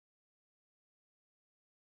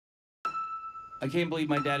I can't believe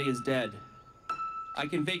my daddy is dead. I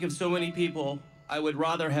can think of so many people I would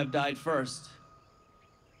rather have died first.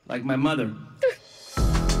 Like my mother.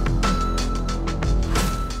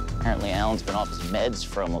 Apparently, Alan's been off his meds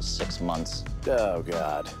for almost 6 months. Oh,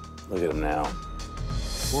 God. Look at him now.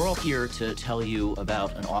 We're all here to tell you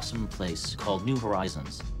about an awesome place called New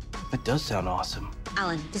Horizons. That does sound awesome.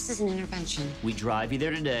 Alan, this is an intervention. We drive you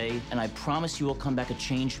there today, and I promise you will come back a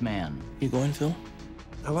changed man. You going, Phil?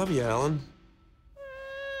 I love you, Alan.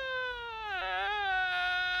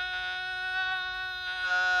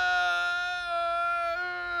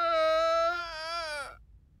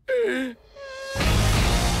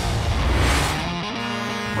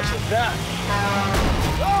 What's with that?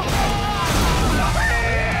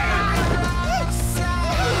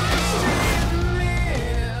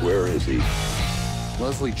 Where is he?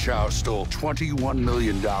 Leslie Chow stole $21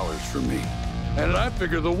 million from me. And I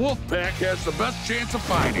figure the wolf pack has the best chance of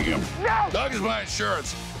finding him. No! Doug is my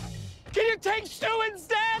insurance. Can you take Stu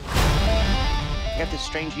instead? I got this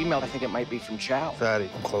strange email. I think it might be from Chow. Fatty,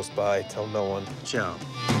 I'm close by. Tell no one. Chow.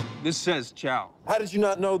 This says Chow. How did you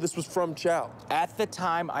not know this was from Chow? At the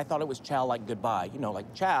time, I thought it was Chow like goodbye. You know,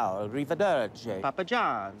 like Chow, arrivederci, Papa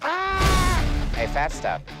John. Ah! Hey, fat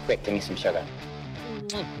stuff. Quick, give me some sugar.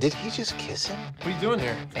 Did he just kiss him? What are you doing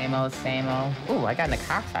here? Same old, same old. Ooh, I got into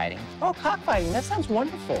cockfighting. Oh, cockfighting. That sounds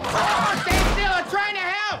wonderful. Oh, stay still. I'm trying to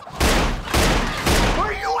help.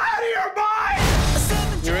 Are you out of your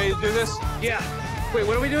mind? You ready to do this? Yeah. Wait,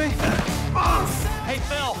 what are we doing? Hey,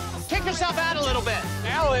 Phil, kick yourself out a little bit.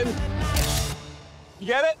 Alan. You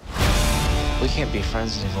get it? We can't be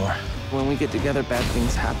friends anymore. When we get together, bad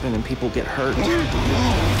things happen and people get hurt.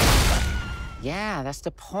 Yeah, that's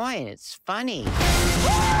the point. It's funny.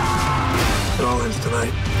 It all ends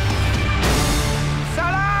tonight.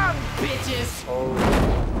 Salam, bitches! Oh.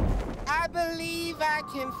 I believe I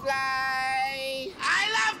can fly. I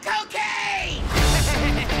love cocaine!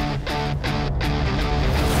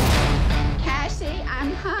 Cassie,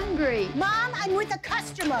 I'm hungry. Mom, I'm with a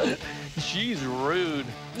customer. She's rude.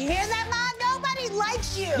 You hear that, Mom? Nobody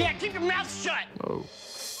likes you. Yeah, keep your mouth shut. Oh.